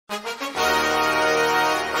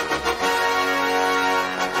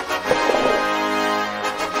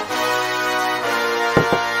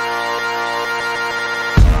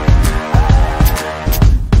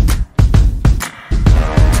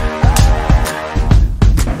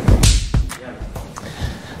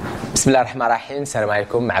بسم الله الرحمن الرحيم. السلام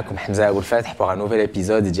عليكم. معكم حمزة أبو الفاتح pour un nouvel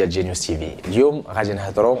épisode ديال Genius TV. اليوم غادي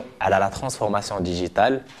نهضروا على la transformation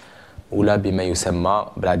digitale ولا بما يسمى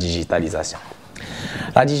بلا digitalisation.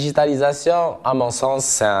 La digitalisation, à mon sens,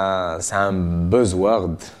 c'est un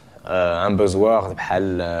buzzword. Un buzzword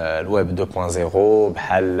بحال le web 2.0,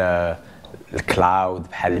 بحال le cloud,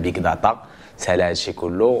 بحال le big data. C'est هادشي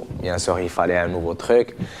كله. Bien sûr, il fallait un nouveau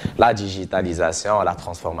truc. La digitalisation, la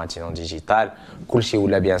transformation digitale. كلشي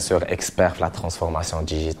ولا bien sûr expert la transformation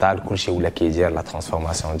digitale. كلشي ولا كيدير la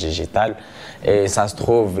transformation digitale. Et ça se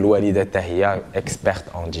trouve, الوالدة حتى هي experte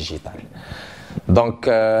en digital. Donc,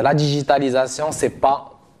 la digitalisation, c'est pas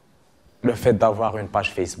le fait d'avoir une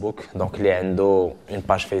page Facebook. Donc, les endo, une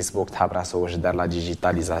page Facebook, la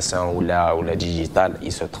digitalisation ou la digital,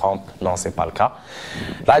 ils se trompent. Non, c'est pas le cas.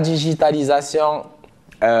 La digitalisation,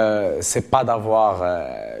 c'est pas d'avoir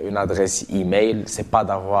une adresse email, c'est pas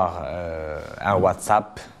d'avoir un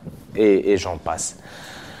WhatsApp et j'en passe.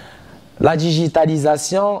 La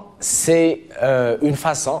digitalisation, c'est une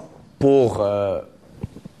façon pour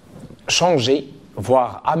changer,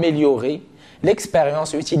 voire améliorer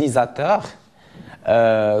l'expérience utilisateur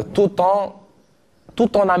tout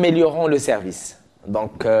en améliorant le service.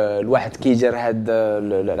 Donc, الواحد كيدير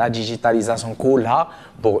la digitalisation كلها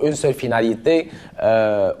pour une seule finalité,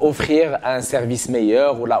 offrir un service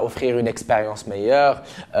meilleur ou offrir une expérience meilleure,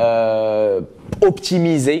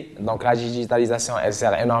 optimiser. Donc, la digitalisation, elle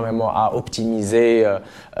sert énormément à optimiser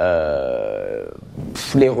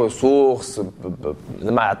les ressources,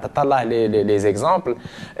 les exemples.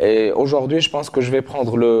 Et aujourd'hui, je pense que je vais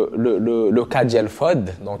prendre le cas de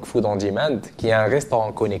FOD, donc Food on Demand, qui est un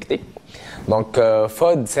restaurant connecté. Donc,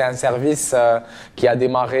 FOD, c'est un service qui a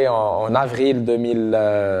démarré en avril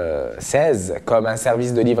 2016 comme un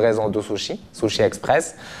service de livraison de sushi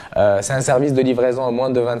express. C'est un service de livraison en moins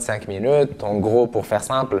de 25 minutes. En gros, pour faire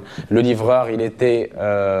simple, le livreur, il était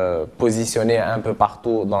positionné un peu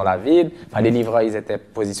partout dans la ville. Enfin, les livreurs, ils étaient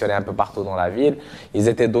positionnés un peu partout dans la ville. Ils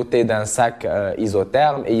étaient dotés d'un sac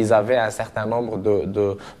isotherme et ils avaient un certain nombre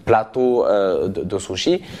de plateaux de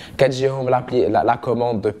sushi. La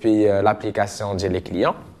commande depuis l'application des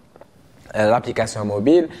clients. L'application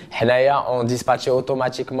mobile, on dispatchait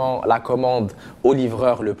automatiquement la commande au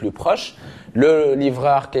livreur le plus proche. Le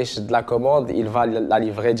livreur qui est de la commande, il va la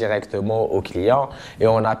livrer directement au client et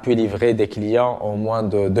on a pu livrer des clients en moins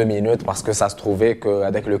de 2 minutes parce que ça se trouvait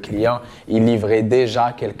qu'avec le client, il livrait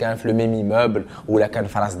déjà quelqu'un le même immeuble ou la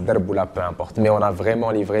canfaras d'herbe ou la peu importe. Mais on a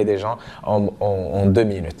vraiment livré des gens en 2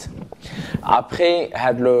 minutes. Après,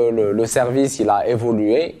 le service, il a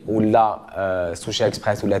évolué ou la Sushi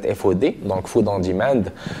Express ou la FOD, donc Food on Demand.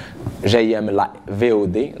 J'aime la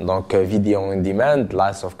VOD, donc Video on Demand,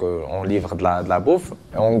 là, sauf qu'on livre de la bouffe.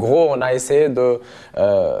 En gros, on a essayé de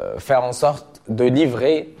faire en sorte de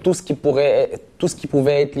livrer tout ce qui pouvait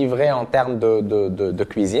être livré en termes de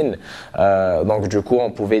cuisine. Donc, du coup, on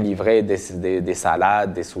pouvait livrer des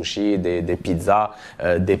salades, des sushis, des pizzas,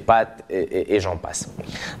 des pâtes et j'en passe.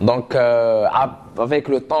 Donc, avec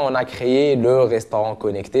le temps, on a créé le restaurant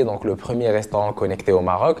connecté, donc le premier restaurant connecté au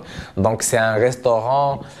Maroc. Donc, c'est un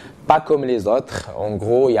restaurant pas comme les autres. En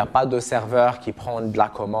gros, il n'y a pas de serveur qui prend de la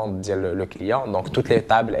commande le client. Donc, toutes les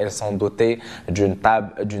tables, elles sont dotées d'une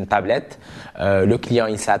tablette. Le client,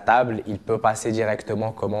 il sa table, il peut passer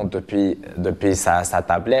directement commande depuis sa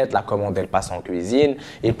tablette. La commande, elle passe en cuisine.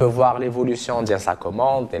 Il peut voir l'évolution de sa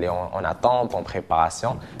commande. Elle est en attente, en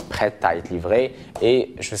préparation, prête à être livrée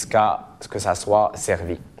et jusqu'à ce que ça soit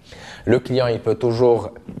servi. Le client, il peut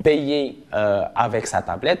toujours payer avec sa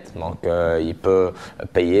tablette. Donc, il peut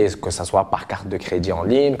payer que ce soit par carte de crédit en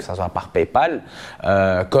ligne, que ce soit par PayPal.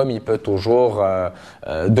 Comme il peut toujours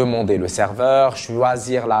demander le serveur,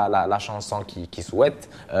 choisir la chanson qu'il souhaite,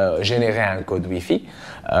 générer un code Wi-Fi.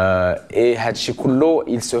 Et Hatchi Kullo,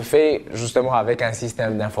 il se fait justement avec un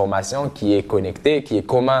système d'information qui est connecté, qui est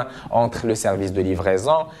commun entre le service de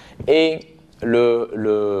livraison et le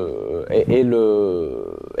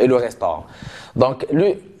restaurant. Donc,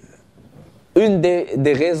 une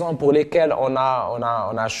des raisons pour lesquelles on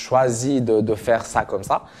a choisi de faire ça comme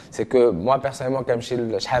ça, c'est que moi personnellement quand je suis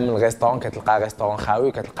le restaurant, كتلقى restaurant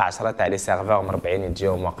خاوي كتلقى 10 تاع les serveurs مربعين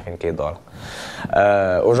يجيهم واقفين كيدوروا.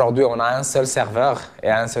 Aujourd'hui, on a un seul serveur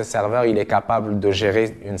et un seul serveur, il est capable de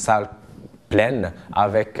gérer une salle pleine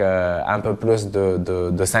avec un peu plus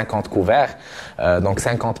de 50 couverts, donc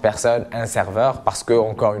 50 personnes, un serveur, parce que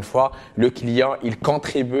encore une fois, le client, il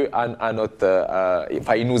contribue à notre,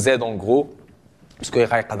 enfin, il nous aide en gros. Parce qu'il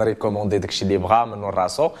va commander des bras,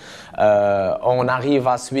 on arrive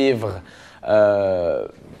à suivre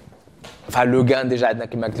enfin, le gain déjà,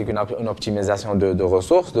 une optimisation de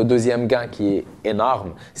ressources. Le deuxième gain qui est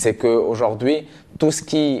énorme, c'est qu'aujourd'hui, tout ce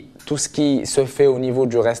qui se fait au niveau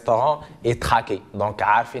du restaurant est traqué. Donc,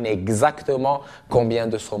 on sait exactement combien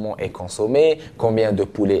de saumon est consommé, combien de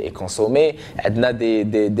poulet est consommé. On a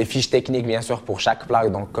des fiches techniques, bien sûr, pour chaque plat,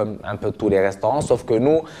 donc comme un peu tous les restaurants. Sauf que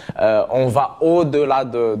nous, on va au-delà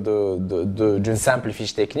d'une simple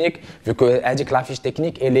fiche technique, vu que la fiche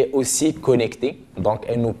technique, elle est aussi connectée. Donc,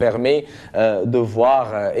 elle nous permet de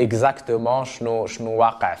voir exactement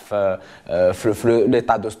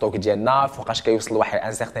l'état de stock d'Yenna, à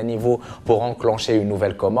un certain niveau pour enclencher une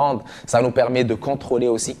nouvelle commande. Ça nous permet de contrôler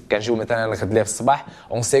aussi. Quand je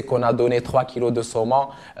on sait qu'on a donné 3 kilos de saumon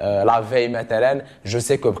la veille. Je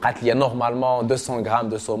sais que il y a normalement 200 grammes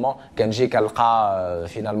de saumon. Quand j'ai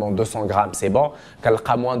finalement 200 grammes, c'est bon. Quand il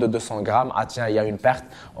y a moins de 200 grammes, ah tiens, il y a une perte.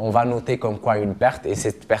 On va noter comme quoi une perte. Et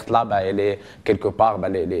cette perte-là, elle est quelque part,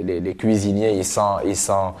 les cuisiniers, ils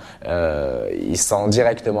sont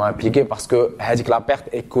directement impliqués parce que la perte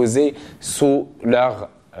est causée sous leur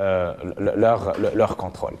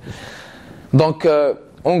contrôle. Donc,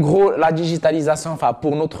 en gros, la digitalisation, enfin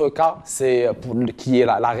pour notre cas, qui est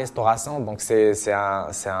la restauration. Donc c'est un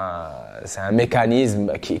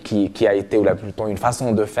mécanisme qui a été, ou plutôt une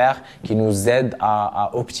façon de faire qui nous aide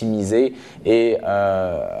à optimiser et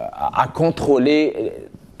à contrôler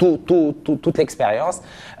toute l'expérience.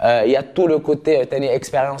 Il y a tout le côté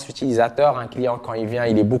expérience utilisateur. Un client, quand il vient,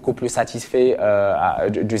 il est beaucoup plus satisfait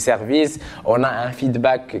du service. On a un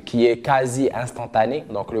feedback qui est quasi instantané.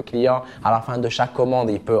 Donc, le client, à la fin de chaque commande,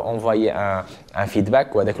 il peut envoyer un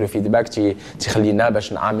feedback. Ou avec le feedback, tu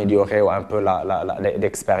améliorer un peu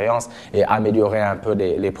l'expérience et améliorer un peu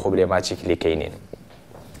les problématiques, les cases.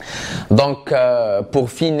 Donc, pour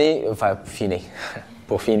finir,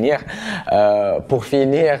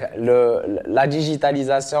 la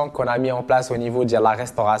digitalisation qu'on a mis en place au niveau de la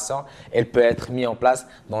restauration, elle peut être mise en place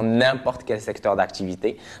dans n'importe quel secteur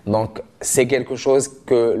d'activité. Donc, c'est quelque chose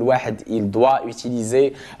que l'ouahd, il doit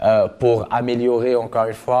utiliser pour améliorer encore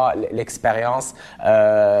une fois l'expérience,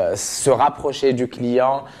 se rapprocher du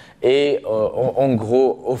client et en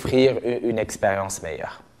gros offrir une expérience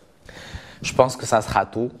meilleure. Je pense que ça sera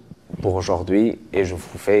tout pour aujourd'hui et je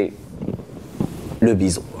vous fais le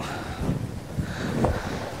bisou.